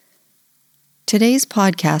Today's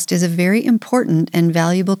podcast is a very important and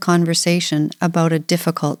valuable conversation about a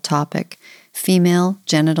difficult topic, female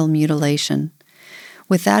genital mutilation.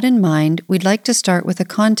 With that in mind, we'd like to start with a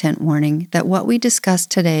content warning that what we discuss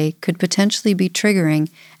today could potentially be triggering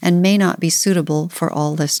and may not be suitable for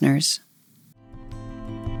all listeners.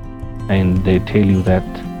 And they tell you that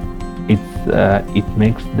it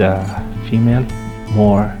makes the female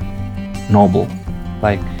more noble,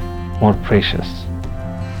 like more precious.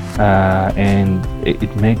 And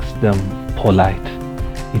it makes them polite.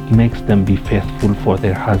 It makes them be faithful for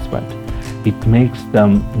their husband. It makes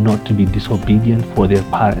them not to be disobedient for their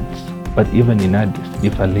parents. But even in this,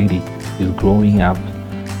 if a lady is growing up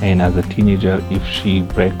and as a teenager, if she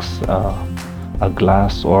breaks a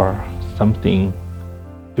glass or something,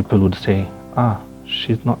 people would say,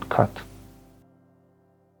 she's not cut.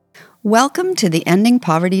 Welcome to the Ending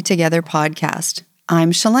Poverty Together podcast.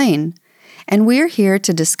 I'm Shalane, and we're here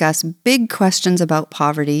to discuss big questions about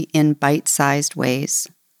poverty in bite-sized ways.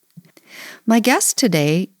 My guest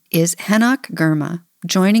today is Henok Girma,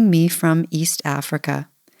 joining me from East Africa.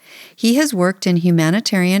 He has worked in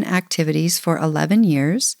humanitarian activities for 11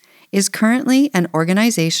 years, is currently an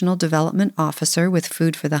organizational development officer with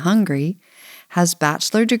Food for the Hungry, has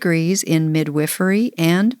bachelor degrees in midwifery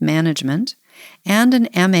and management, and an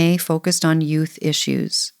MA focused on youth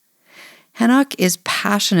issues. Henok is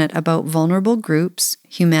passionate about vulnerable groups,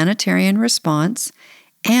 humanitarian response,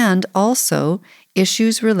 and also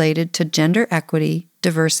issues related to gender equity,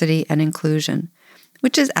 diversity, and inclusion,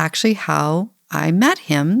 which is actually how I met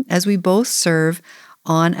him as we both serve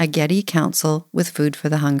on a Getty Council with Food for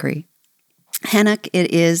the Hungry. Henok,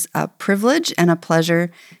 it is a privilege and a pleasure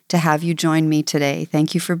to have you join me today.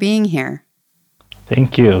 Thank you for being here.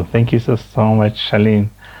 Thank you. Thank you so much,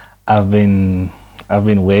 Shalene. I've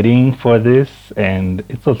been waiting for this, and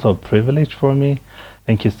it's also a privilege for me.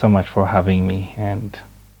 Thank you so much for having me, and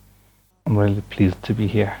I'm really pleased to be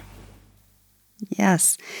here.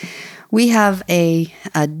 Yes. We have a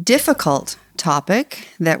difficult topic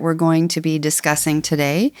that we're going to be discussing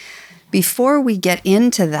today. Before we get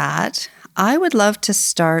into that, I would love to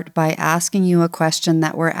start by asking you a question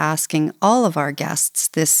that we're asking all of our guests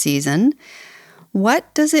this season.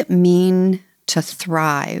 What does it mean to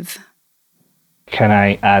thrive? Can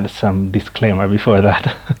I add some disclaimer before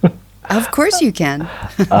that? Of course you can.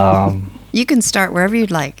 You can start wherever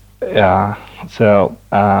you'd like. Yeah. So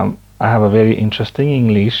I have a very interesting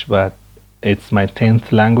English, but it's my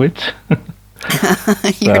 10th language.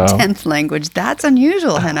 Your 10th language. That's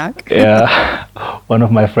unusual, Henok. Yeah. One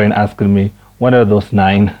of my friends asked me, what are those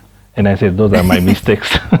 9? And I said, those are my mistakes.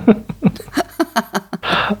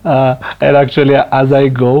 And actually, as I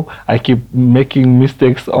go, I keep making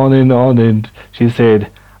mistakes on. And she said,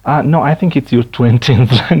 no, I think it's your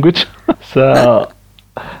 20th language. So,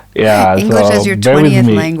 yeah. English so as your bear with 20th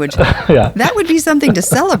me. language. Yeah. That would be something to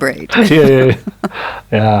celebrate.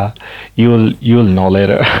 Yeah. You'll know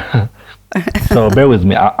later. So bear with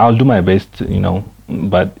me. I'll do my best,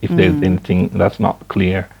 but if there's anything that's not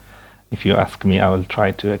clear, if you ask me, I will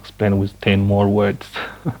try to explain with 10 more words.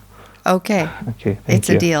 Okay. Okay, it's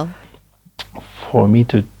you. A deal. For me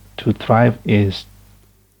to thrive is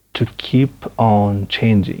to keep on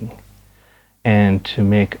changing and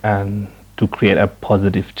to create a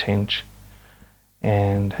positive change.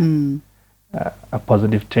 And a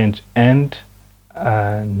positive change and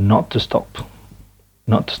not to stop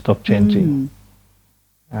changing.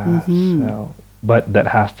 But that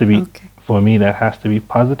has to be, for me, that has to be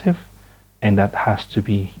positive, and that has to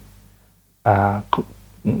be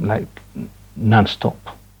like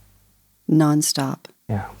non-stop. Non-stop.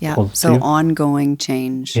 Yeah. Yeah. Positive. So ongoing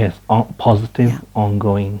change. Yes. Positive,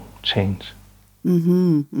 ongoing change.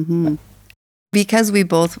 Because we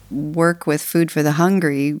both work with Food for the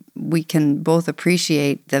Hungry, we can both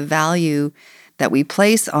appreciate the value that we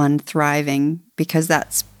place on thriving, because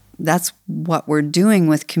that's what we're doing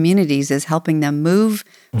with communities, is helping them move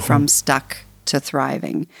from stuck to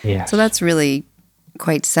thriving. Yes. So that's really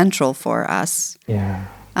quite central for us. Yeah.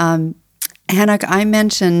 Henok, I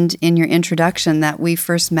mentioned in your introduction that we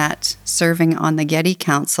first met serving on the Getty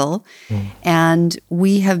Council, and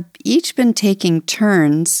we have each been taking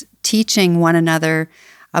turns teaching one another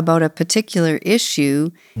about a particular issue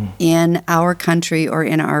in our country or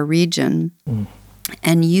in our region.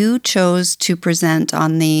 And you chose to present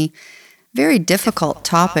on the very difficult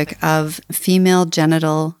topic of female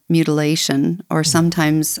genital mutilation, or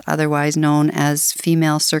sometimes otherwise known as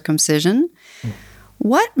female circumcision.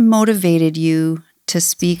 What motivated you to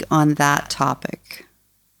speak on that topic?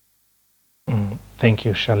 Thank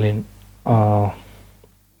you, Shalene.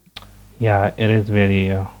 Yeah, it is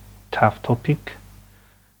very tough topic,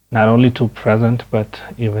 not only to present, but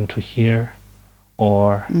even to hear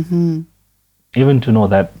or even to know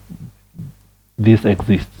that this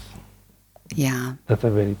exists. Yeah. That's a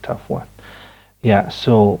very tough one. Yeah,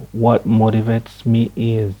 so what motivates me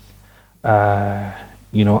is,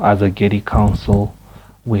 as a Getty Council,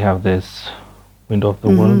 we have this window of the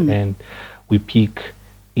world, and we pick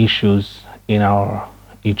issues in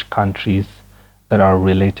each countries that are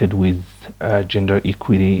related with gender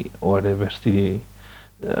equity or diversity.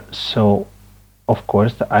 So, of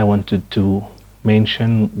course, I wanted to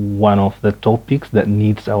mention one of the topics that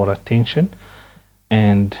needs our attention,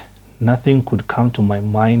 and nothing could come to my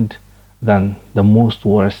mind than the most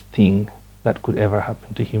worst thing that could ever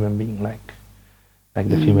happen to human being, like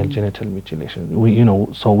the female genital mutilation.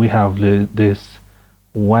 We have this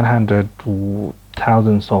 100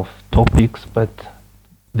 thousands of topics, but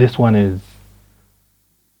this one is,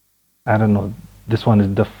 I don't know, this one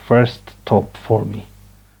is the first top for me.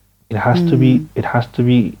 It has to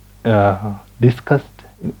be discussed.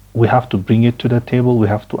 We have to bring it to the table. We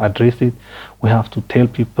have to address it. We have to tell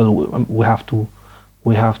people.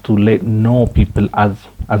 We have to let know people as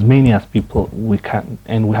many as people we can,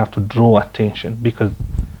 and we have to draw attention, because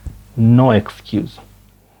no excuse,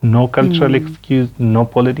 no cultural excuse, no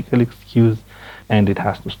political excuse, and it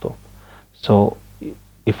has to stop. So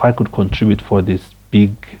if I could contribute for this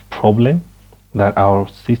big problem that our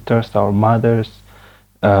sisters, our mothers,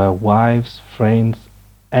 wives, friends,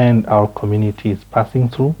 and our community is passing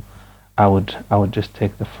through, I would just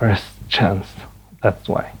take the first chance. That's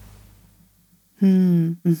why.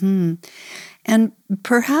 Mm-hmm. And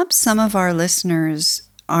perhaps some of our listeners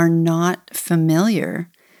are not familiar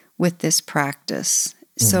with this practice.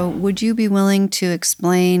 So would you be willing to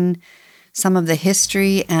explain some of the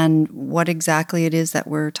history and what exactly it is that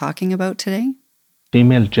we're talking about today?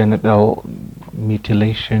 Female genital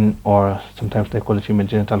mutilation, or sometimes they call it female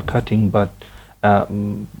genital cutting, but I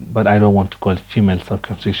don't want to call it female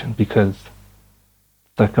circumcision, because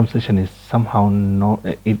circumcision is somehow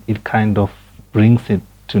it kind of brings it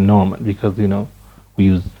to normal, because we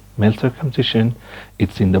use male circumcision,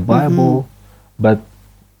 it's in the Bible, but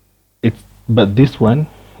this one,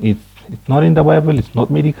 it's not in the Bible, it's not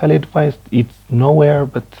medical advice, it's nowhere,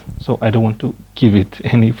 but so I don't want to give it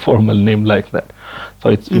any formal name like that. So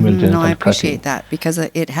it's female genital cutting. No, I appreciate that, because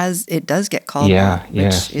it does get called that,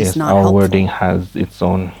 which is not our helpful. wording has its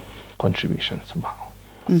own contribution somehow.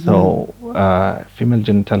 So female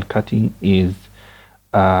genital cutting is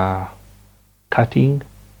cutting.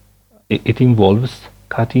 It involves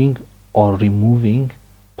cutting or removing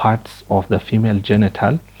parts of the female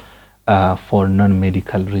genital for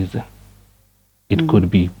non-medical reason. It could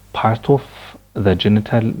be part of the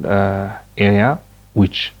genital area,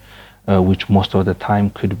 which most of the time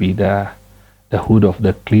could be the hood of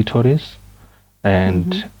the clitoris,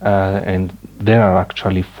 and there are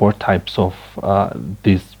actually 4 types of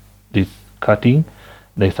this cutting.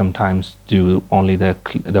 They sometimes do only the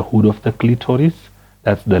hood of the clitoris.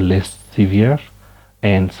 That's the less severe,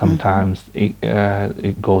 and sometimes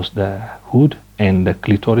it goes the hood and the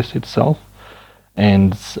clitoris itself,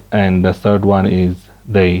 and the third one is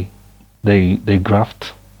they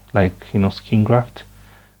graft, like skin graft,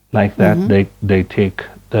 like that. They take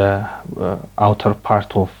the outer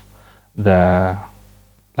part of the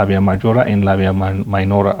labia majora and labia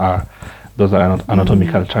minora, those are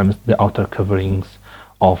anatomical terms, the outer coverings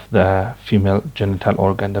of the female genital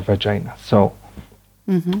organ, the vagina. So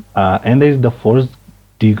and there is the 4th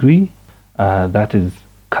degree, that is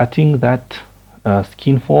cutting that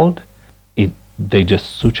skin fold. They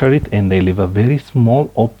just suture it, and they leave a very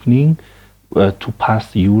small opening to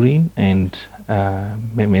pass urine and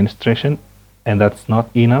menstruation, and that's not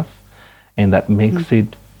enough, and that makes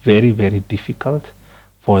it very, very difficult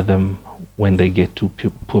for them when they get to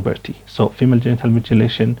puberty. So female genital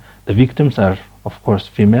mutilation, the victims are of course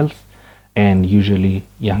females, and usually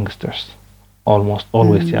youngsters, almost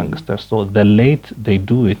always youngsters. So the late they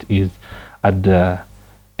do it is at the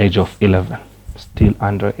age of 11, still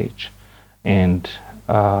underage. And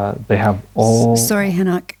they have all... Sorry,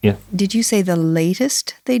 Hanoch. Yes. Did you say the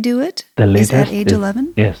latest they do it? The latest is at age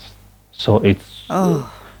 11? Yes. So it's...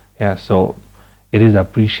 Oh. Yeah, so it is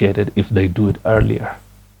appreciated if they do it earlier.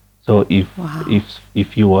 So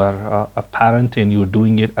if you are a parent and you're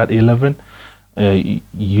doing it at 11,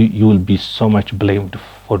 you will be so much blamed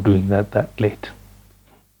for doing that late.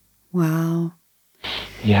 Wow.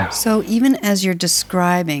 Yeah. So even as you're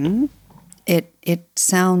describing, it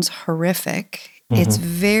sounds horrific. It's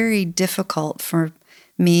very difficult for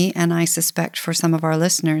me, and I suspect for some of our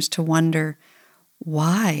listeners, to wonder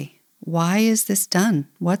why. Why is this done?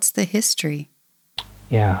 What's the history?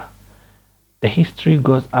 Yeah. The history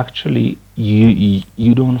goes actually,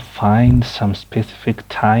 you don't find some specific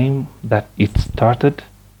time that it started,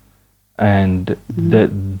 and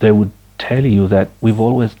they would tell you that we've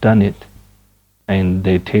always done it, and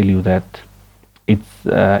they tell you that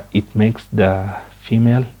it makes the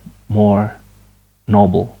female more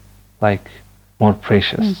noble, like more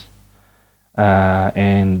precious,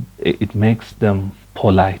 and it makes them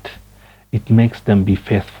polite. It makes them be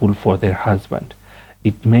faithful for their husband.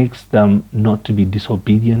 It makes them not to be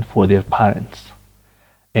disobedient for their parents.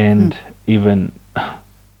 And even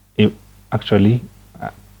if, actually,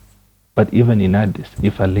 but even in Addis,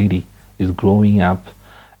 if a lady is growing up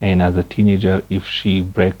and as a teenager, if she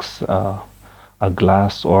breaks a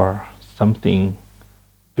glass or something,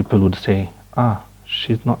 people would say,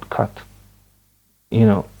 she's not cut.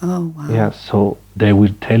 Oh, wow. Yeah, so they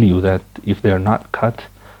will tell you that if they're not cut,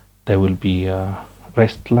 they will be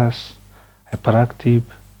restless, hyperactive,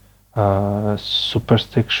 super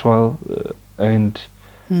sexual, and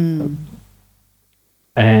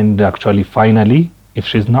actually, finally, if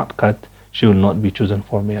she's not cut, she will not be chosen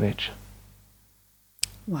for marriage.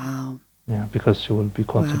 Wow. Yeah, because she will be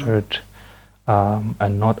considered a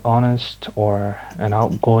not honest or an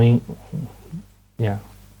outgoing. Yeah.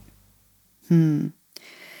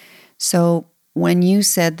 So when you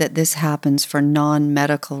said that this happens for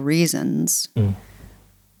non-medical reasons,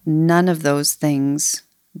 none of those things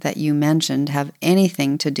that you mentioned have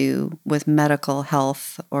anything to do with medical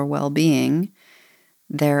health or well-being.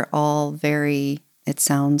 They're all very, it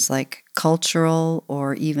sounds like, cultural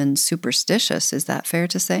or even superstitious. Is that fair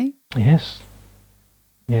to say? Yes.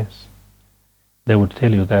 Yes. They would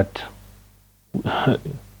tell you that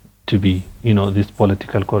to be, this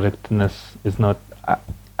political correctness is not,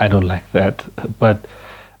 I don't like that, but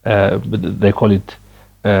they call it,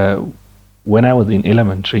 when I was in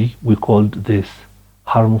elementary, we called this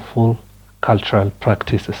harmful cultural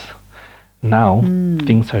practices. Now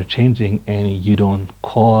things are changing and you don't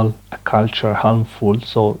call a culture harmful,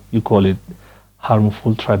 so you call it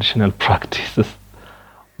harmful traditional practices.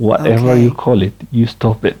 Whatever you call it, you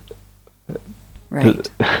stop it. Right.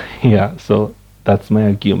 Yeah, so that's my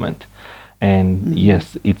argument. And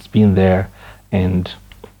yes, it's been there, and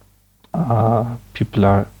people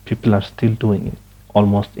are still doing it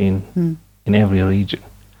almost in every region.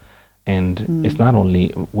 And it's not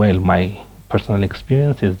only, my personal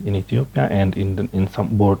experiences in Ethiopia and in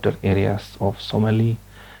some border areas of Somali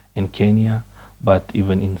and Kenya, but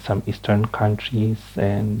even in some eastern countries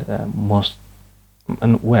and most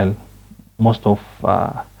of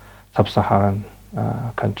sub-Saharan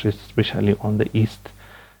countries, especially on the east,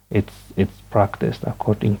 it's practiced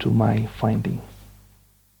according to my findings.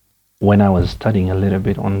 When I was studying a little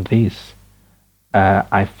bit on this,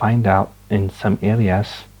 I find out in some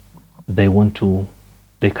areas they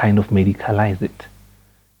kind of medicalize it,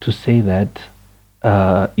 to say that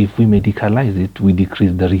if we medicalize it, we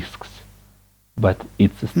decrease the risks. But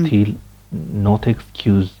it's still not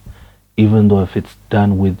excuse, even though if it's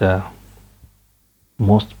done with the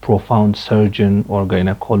most profound surgeon or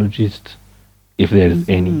gynecologist, if there is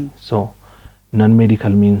any. So non-medical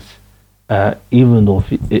means even though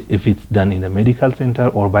if it's done in a medical center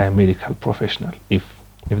or by a medical professional, if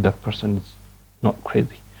that person is not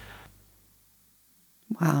crazy.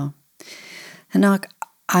 Wow. Hanoch,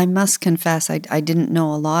 I must confess, I didn't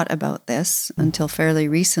know a lot about this until fairly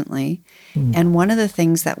recently. And one of the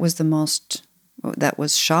things that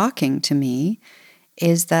was shocking to me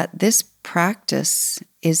is that this practice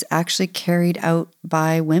is actually carried out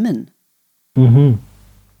by women.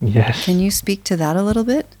 Yes. Can you speak to that a little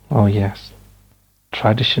bit? Oh, yes.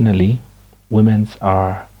 Traditionally, women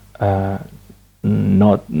are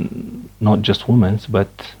not just women,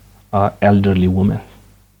 but elderly women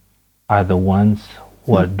are the ones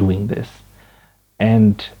who are doing this.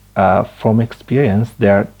 And from experience, they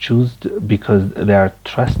are chosen because they are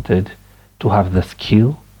trusted to have the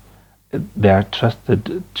skill. They are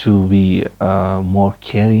trusted to be more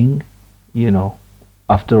caring,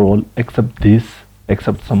 after all,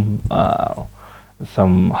 except some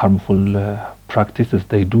harmful practices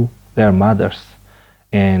they do. They are mothers,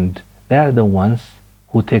 and they are the ones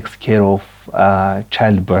who takes care of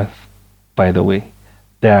childbirth. By the way,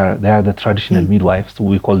 they are the traditional midwives.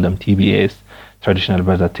 We call them TBAs, traditional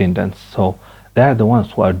birth attendants. So they are the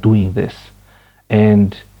ones who are doing this,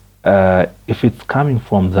 and if it's coming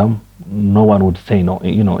from them, no one would say no.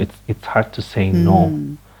 It's hard to say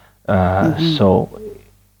no. So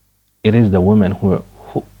it is the women who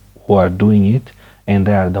are doing it, and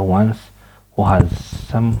they are the ones who has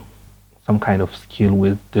some kind of skill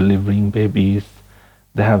with delivering babies.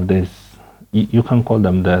 They have this. You can call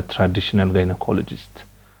them the traditional gynecologist.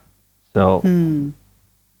 So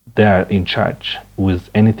they are in charge with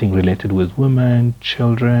anything related with women,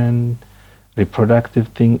 children, reproductive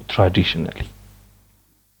thing traditionally.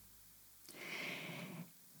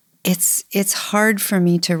 It's hard for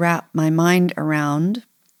me to wrap my mind around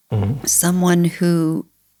someone who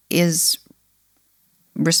is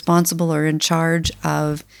responsible or in charge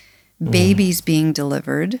of babies being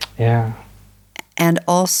delivered. Yeah. And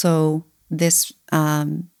also this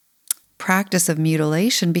practice of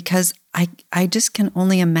mutilation, because I just can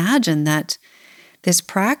only imagine that this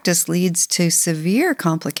practice leads to severe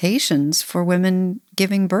complications for women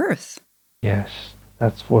giving birth. Yes,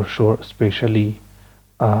 that's for sure, especially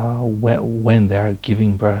when they are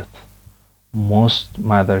giving birth. Most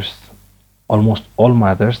mothers, almost all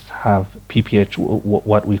mothers, have PPH,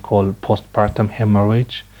 what we call postpartum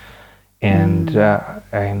hemorrhage, and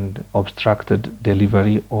obstructed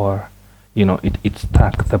delivery, or it's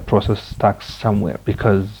stuck. The process stuck somewhere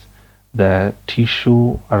because the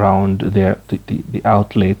tissue around the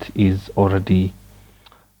outlet is already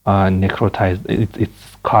necrotized. It's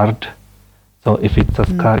scarred. So if it's a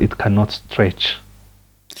scar, it cannot stretch.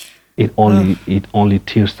 It only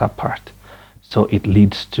tears apart. So it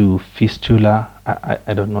leads to fistula.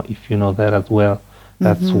 I don't know if you know that as well.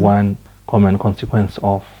 That's one common consequence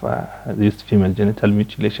of this female genital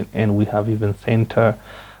mutilation. And we have even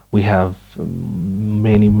we have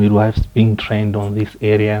many midwives being trained on these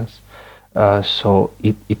areas. So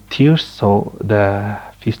it tears, so the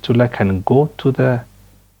fistula can go to the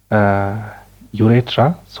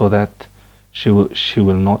urethra, so that she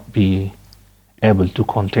will not be able to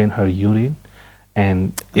contain her urine.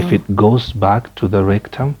 And if it goes back to the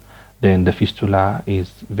rectum, then the fistula is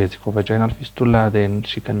vesicovaginal fistula, then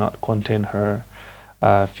she cannot contain her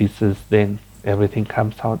feces, then everything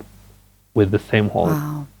comes out with the same hole.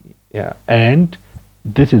 Wow. Yeah, and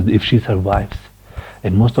this is if she survives.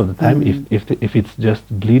 And most of the time, if it's just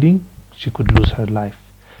bleeding, she could lose her life.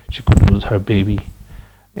 She could lose her baby.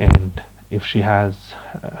 And if she has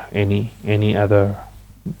any other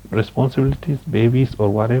responsibilities, babies or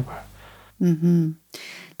whatever.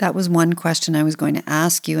 That was one question I was going to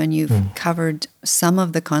ask you, and you've covered some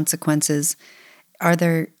of the consequences. Are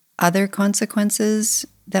there other consequences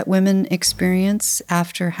that women experience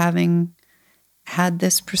after having had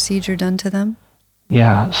this procedure done to them?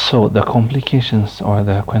 Yeah, so the complications or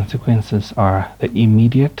the consequences are the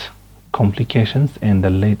immediate complications and the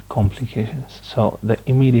late complications. So the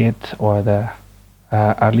immediate or the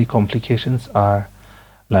early complications are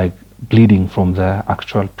like bleeding from the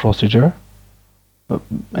actual procedure,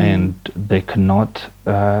 and they cannot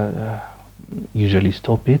usually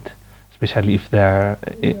stop it, especially if they're,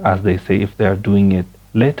 as they say, if they're doing it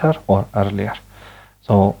later or earlier.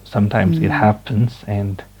 So sometimes it happens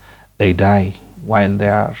and they die while they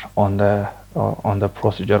are on the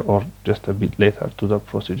procedure, or just a bit later to the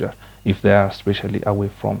procedure, if they are especially away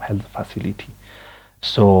from health facility.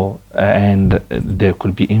 So and there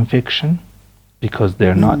could be infection because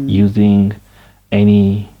they're not using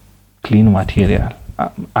any clean material.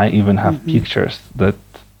 I even have pictures that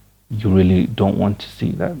you really don't want to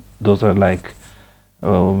see. That those are like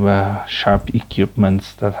sharp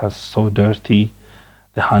equipments that are so dirty.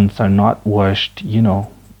 The hands are not washed, even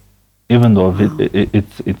though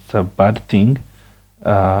it's a bad thing,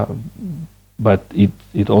 but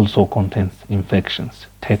it also contains infections,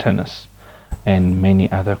 tetanus, and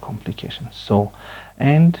many other complications. So,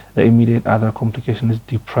 and the immediate other complication is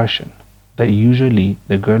depression.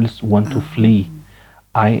 The girls want to flee.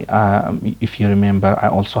 If you remember, I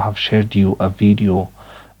also have shared you a video,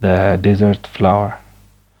 the desert flower.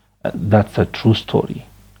 That's a true story.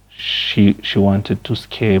 She wanted to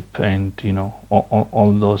escape, and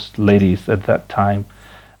all those ladies at that time,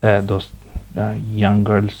 those young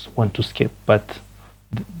girls want to escape, but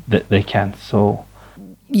they can't. So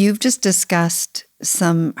you've just discussed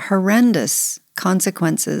some horrendous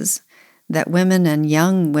consequences that women and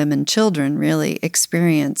young women, children really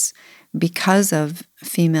experience because of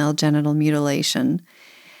female genital mutilation.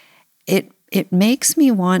 It makes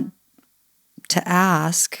me want to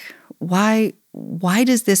ask, why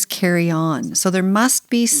does this carry on? So there must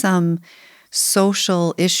be some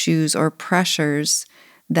social issues or pressures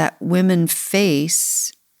that women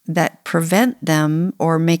face that prevent them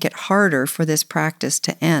or make it harder for this practice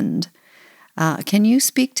to end. Can you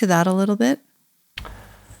speak to that a little bit?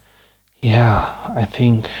 Yeah, I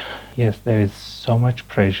think, yes, there is so much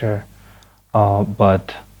pressure,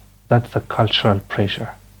 but that's a cultural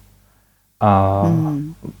pressure.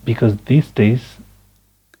 Because these days,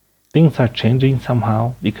 things are changing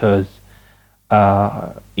somehow, because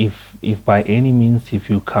if by any means, if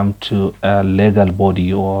you come to a legal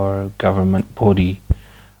body or government body,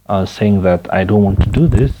 saying that I don't want to do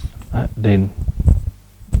this, then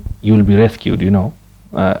you will be rescued,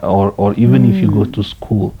 or even if you go to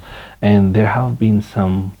school, and there have been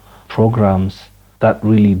some programs that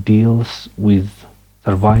really deals with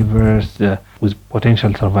survivors, with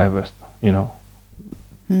potential survivors,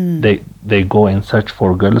 they go and search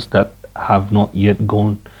for girls that have not yet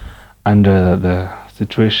gone under the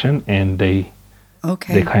situation, and they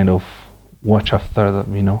kind of watch after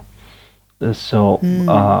them, So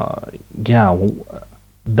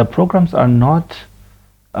the programs are not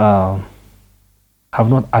have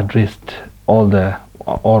not addressed all the,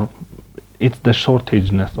 or it's the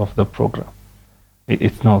shortageness of the program.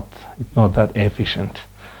 It's not that efficient.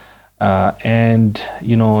 And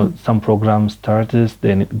some programs starts,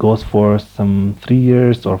 then it goes for some 3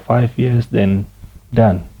 years or 5 years, then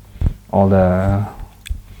done. All the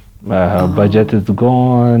budget is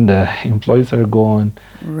gone, the employees are gone,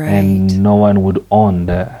 and no one would own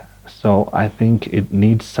that. So I think it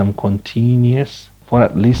needs some continuous for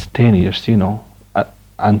at least 10 years,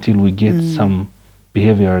 until we get some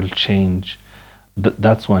behavioral change.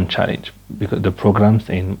 That's one challenge, because the programs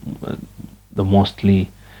and the mostly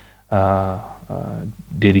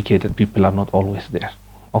dedicated people are not always there.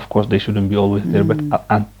 Of course, they shouldn't be always there, but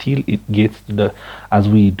until it gets to as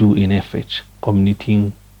we do in FH,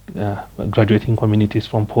 graduating communities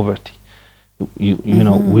from poverty.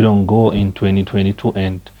 We don't go in 2022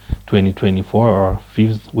 and 2024 or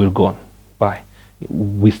 5th, we're gone. Bye.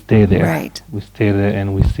 We stay there. Right. We stay there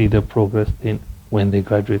and we see the progress. Then when they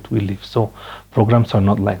graduate, we leave. So programs are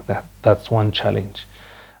not like that. That's one challenge.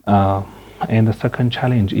 And the second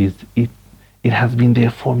challenge is it has been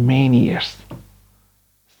there for many years.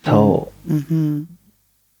 So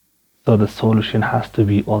so the solution has to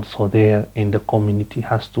be also there, and the community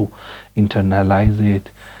has to internalize it.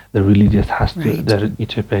 The religious has to.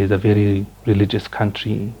 Ethiopia is a very religious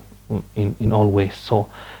country in all ways. So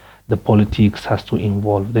the politics has to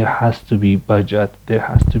involve. There has to be budget. There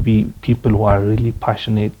has to be people who are really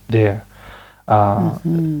passionate there.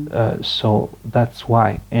 So that's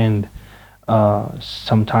why. And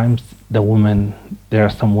sometimes there are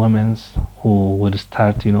some women who would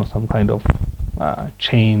start, some kind of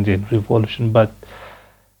change and revolution, but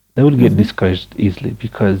they will get discouraged easily,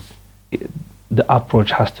 because the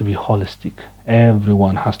approach has to be holistic.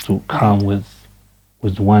 Everyone has to come with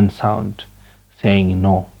one sound, saying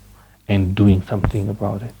no and doing something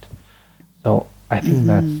about it. So I think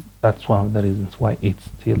that's one of the reasons why it's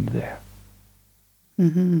still there.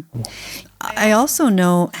 I also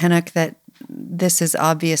know, Henok, that this is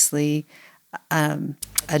obviously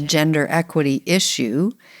a gender equity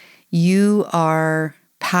issue. You are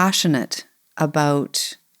passionate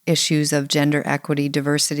about issues of gender equity,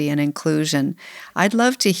 diversity, and inclusion. I'd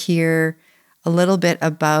love to hear a little bit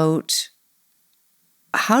about,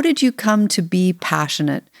 how did you come to be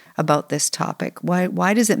passionate about this topic?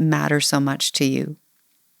 Why does it matter so much to you?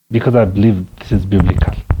 Because I believe this is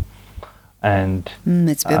biblical. And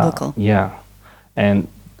it's biblical. And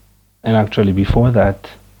actually before that,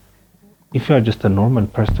 if you are just a normal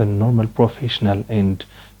person, normal professional, and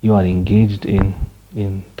you are engaged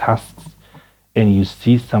in tasks, and you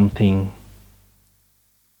see something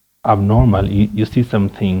abnormal, you see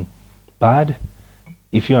something bad,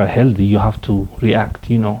 if you are healthy, you have to react.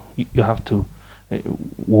 You have to.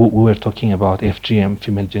 We were talking about FGM,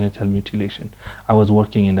 female genital mutilation. I was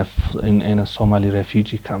working in a Somali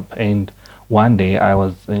refugee camp, and one day I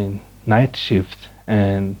was in night shift,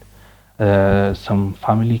 and some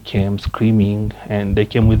family came screaming, and they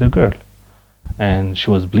came with a girl, and she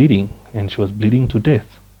was bleeding to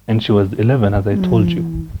death, and she was 11, as I told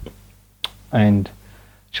you, and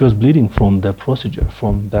she was bleeding from the procedure,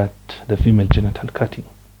 from the female genital cutting.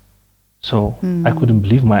 So I couldn't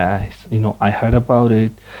believe my eyes. I heard about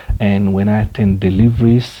it, and when I attend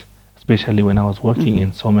deliveries, especially when I was working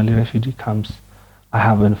in Somali refugee camps, I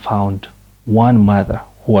haven't found one mother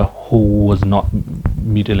who was not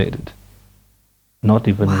mutilated. Not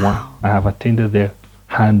even one. I have attended there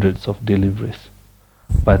hundreds of deliveries,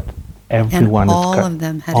 but everyone and is cut. All of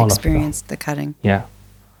them had experienced the cutting. Yeah.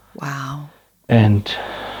 Wow. And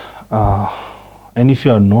if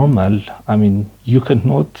you are normal, you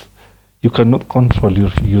cannot control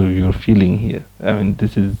your feeling here.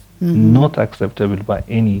 This is not acceptable by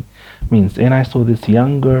any means. And I saw this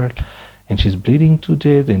young girl, and she's bleeding to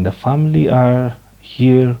death, and the family are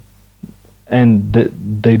here, and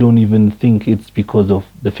they don't even think it's because of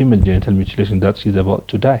the female genital mutilation that she's about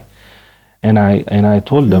to die. And I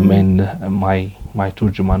told them, and my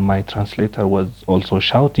turjuman, my translator, was also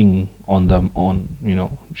shouting on them.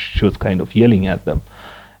 She was kind of yelling at them,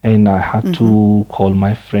 And I had to call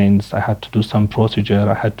my friends. I had to do some procedure.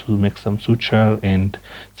 I had to make some suture and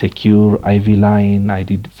secure IV line. I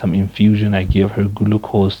did some infusion. I gave her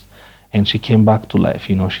glucose, and she came back to life.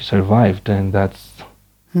 She survived, and that's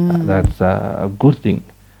a good thing.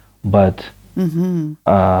 But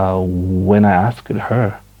when I asked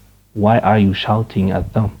her, "Why are you shouting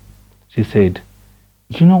at them?" she said,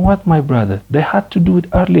 "You know what, my brother? They had to do it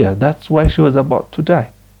earlier. That's why she was about to die."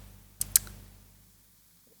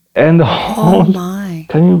 And Oh my.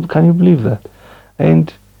 can you believe that?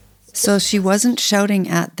 And So she wasn't shouting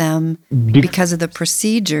at them because of the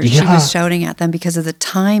procedure. She Yeah. was shouting at them because of the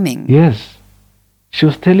timing. yes, she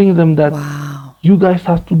was telling them that Wow. you guys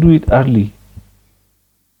have to do it early.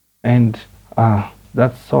 And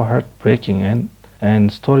that's so heartbreaking.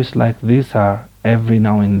 And stories like this are every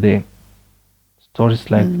now and then.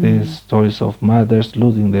 Stories like this, stories of mothers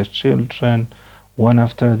losing their children, one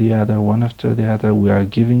after the other, one after the other. We are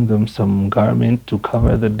giving them some garment to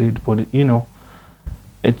cover the dead body.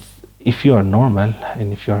 It's if you are normal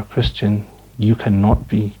and if you are Christian, you cannot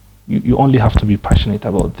be. You only have to be passionate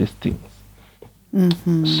about these things.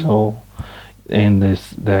 So, and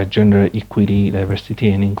the gender equity, diversity,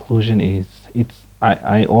 and inclusion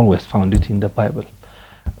I always found it in the Bible.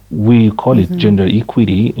 We call it gender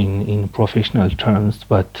equity in professional terms,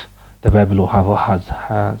 but the Bible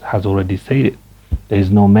has already said it. There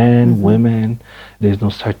is no man, women. There is no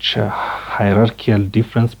such hierarchical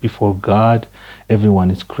difference before God. Everyone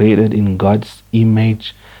is created in God's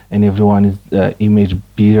image, and everyone is the image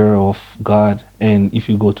bearer of God. And if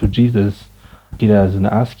you go to Jesus, he doesn't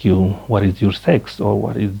ask you what is your sex or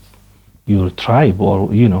what is your tribe or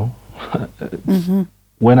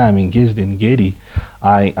When I'm engaged in Gedi,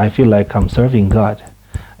 I feel like I'm serving God.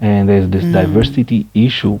 And there's this diversity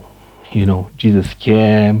issue. Jesus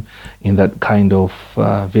came in that kind of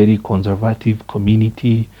very conservative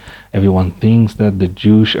community. Everyone thinks that the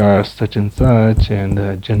Jews are such and such, and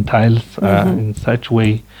the Gentiles are in such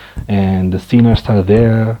way, and the sinners are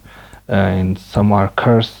there, and some are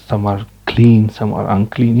cursed, some are clean, some are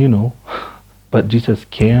unclean. But Jesus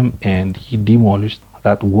came and he demolished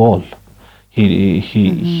that wall.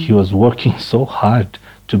 He was working so hard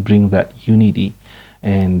to bring that unity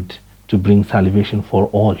and to bring salvation for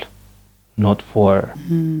all, not for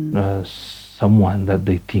someone that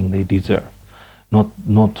they think they deserve,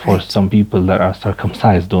 not for some people that are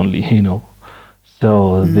circumcised only.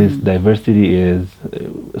 So this diversity is,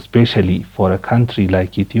 especially for a country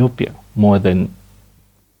like Ethiopia, more than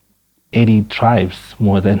 80 tribes,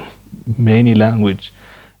 more than many language,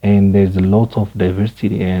 and there's a lot of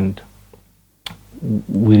diversity, and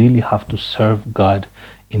we really have to serve God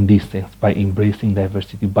in these things by embracing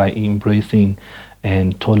diversity, by embracing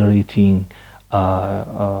and tolerating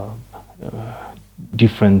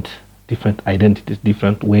different identities,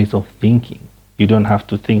 different ways of thinking. You don't have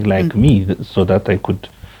to think like me so that I could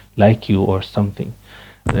like you or something.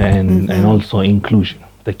 And also inclusion.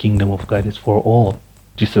 The kingdom of God is for all.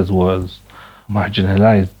 Jesus was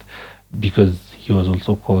marginalized because he was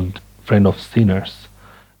also called friend of sinners.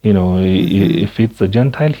 If it's a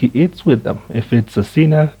Gentile, he eats with them. If it's a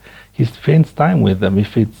sinner, he spends time with them.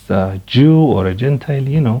 If it's a Jew or a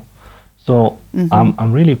Gentile, So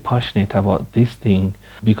I'm really passionate about this thing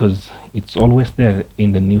because it's always there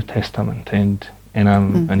in the New Testament, and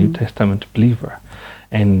I'm a New Testament believer.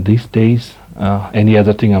 And these days, any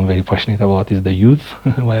other thing I'm very passionate about is the youth,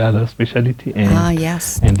 my other specialty. And,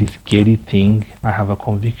 yes. And this Gedi thing, I have a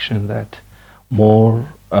conviction that more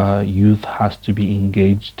youth has to be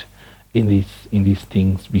engaged in these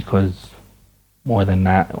things, because more than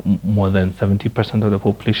 70% of the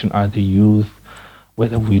population are the youth.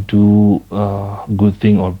 Whether we do good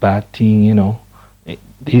thing or bad thing,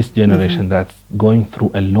 this generation that's going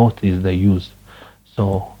through a lot is the youth.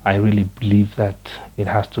 So I really believe that it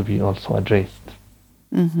has to be also addressed.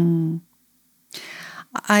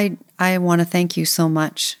 I want to thank you so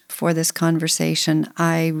much for this conversation.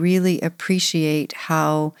 I really appreciate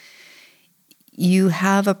how you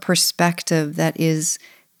have a perspective that is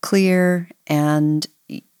clear, and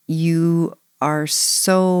you are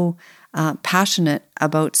so passionate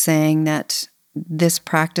about saying that this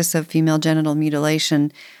practice of female genital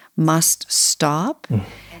mutilation must stop.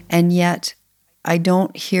 And yet I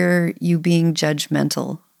don't hear you being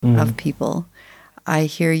judgmental of people. I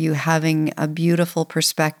hear you having a beautiful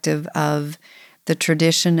perspective of the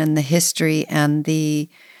tradition and the history and the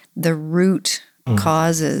root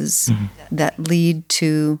causes that lead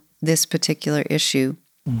to this particular issue.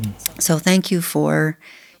 So thank you for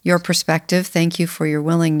your perspective. Thank you for your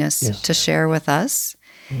willingness to share with us.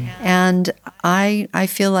 And I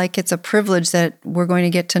feel like it's a privilege that we're going to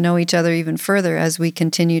get to know each other even further as we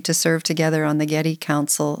continue to serve together on the Getty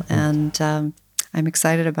Council. And I'm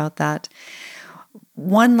excited about that.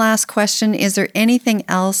 One last question. Is there anything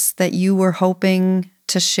else that you were hoping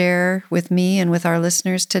to share with me and with our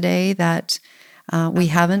listeners today that we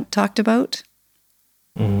haven't talked about?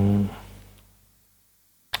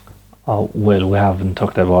 Well, we haven't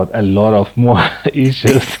talked about a lot of more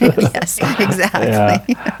issues. Yes,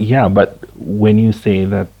 exactly. Yeah, but when you say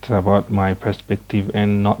that about my perspective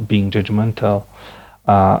and not being judgmental,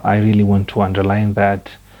 I really want to underline that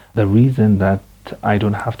the reason that I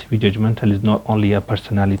don't have to be judgmental is not only a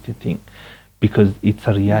personality thing, because it's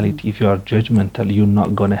a reality. If you are judgmental, you're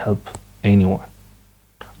not going to help anyone.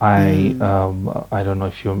 I don't know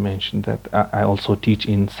if you mentioned that I also teach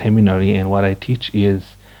in seminary, and what I teach is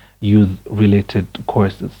youth-related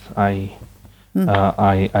courses. I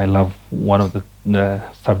love one of the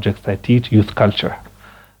subjects I teach, youth culture.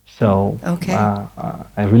 So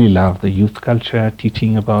I really love the youth culture,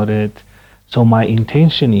 teaching about it. So my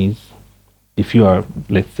intention is, if you are,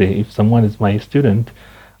 let's say, if someone is my student,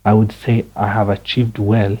 I would say I have achieved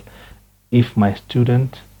well if my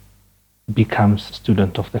student becomes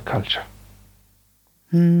student of the culture.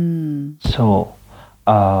 So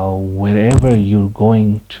wherever you're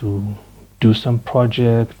going to do some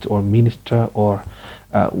project or minister, or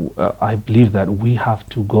I believe that we have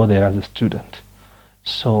to go there as a student.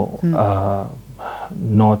 So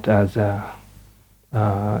not as a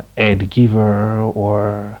aid giver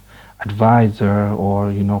or advisor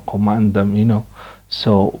or command them.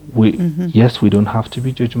 So we yes, we don't have to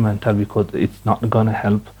be judgmental because it's not gonna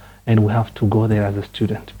help, and we have to go there as a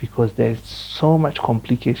student because there's so much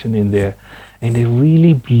complication in there, and they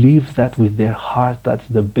really believe that with their heart that's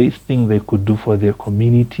the best thing they could do for their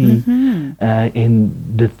community. And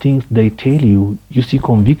the things they tell you see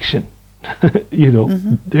conviction.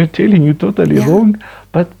 They're telling you totally wrong,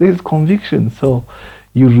 but there's conviction. So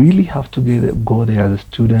you really have to go there as a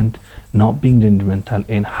student, not being judgmental,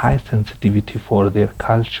 and high sensitivity for their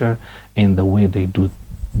culture and the way they do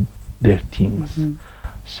their things.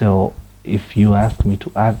 So if you ask me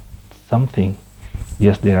to add something,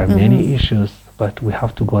 yes, there are many issues, but we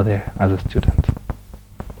have to go there as a student.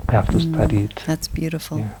 We have to study it. That's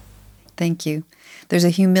beautiful. Yeah. Thank you. There's a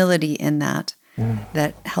humility in that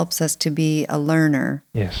that helps us to be a learner,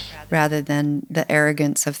 yes, rather than the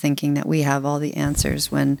arrogance of thinking that we have all the answers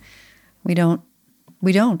when we don't.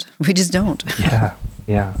 We just don't.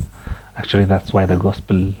 Yeah. Actually, that's why the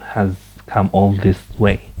gospel has come all this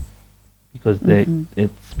way, because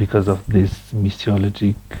it's because of these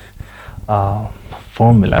missiologic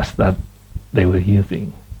formulas that they were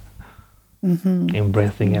using.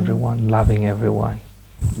 Embracing everyone, loving everyone,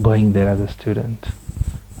 going there as a student,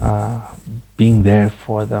 being there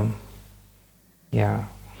for them. Yeah.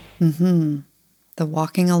 The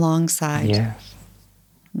walking alongside. Yes.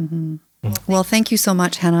 Well, thank you so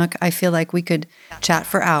much, Hanoch. I feel like we could chat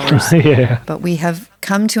for hours, but we have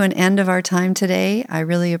come to an end of our time today. I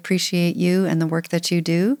really appreciate you and the work that you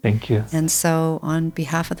do. Thank you. And so on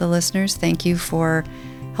behalf of the listeners, thank you for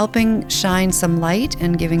helping shine some light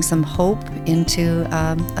and giving some hope into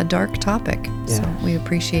a dark topic. Yes. So we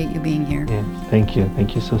appreciate you being here. Yes. Thank you.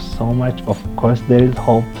 Thank you so much. Of course, there is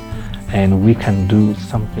hope, and we can do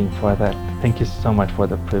something for that. Thank you so much for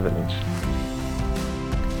the privilege.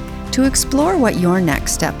 To explore what your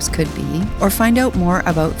next steps could be, or find out more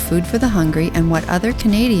about Food for the Hungry and what other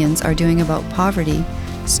Canadians are doing about poverty,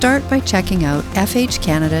 start by checking out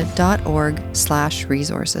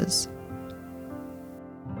fhcanada.org/resources.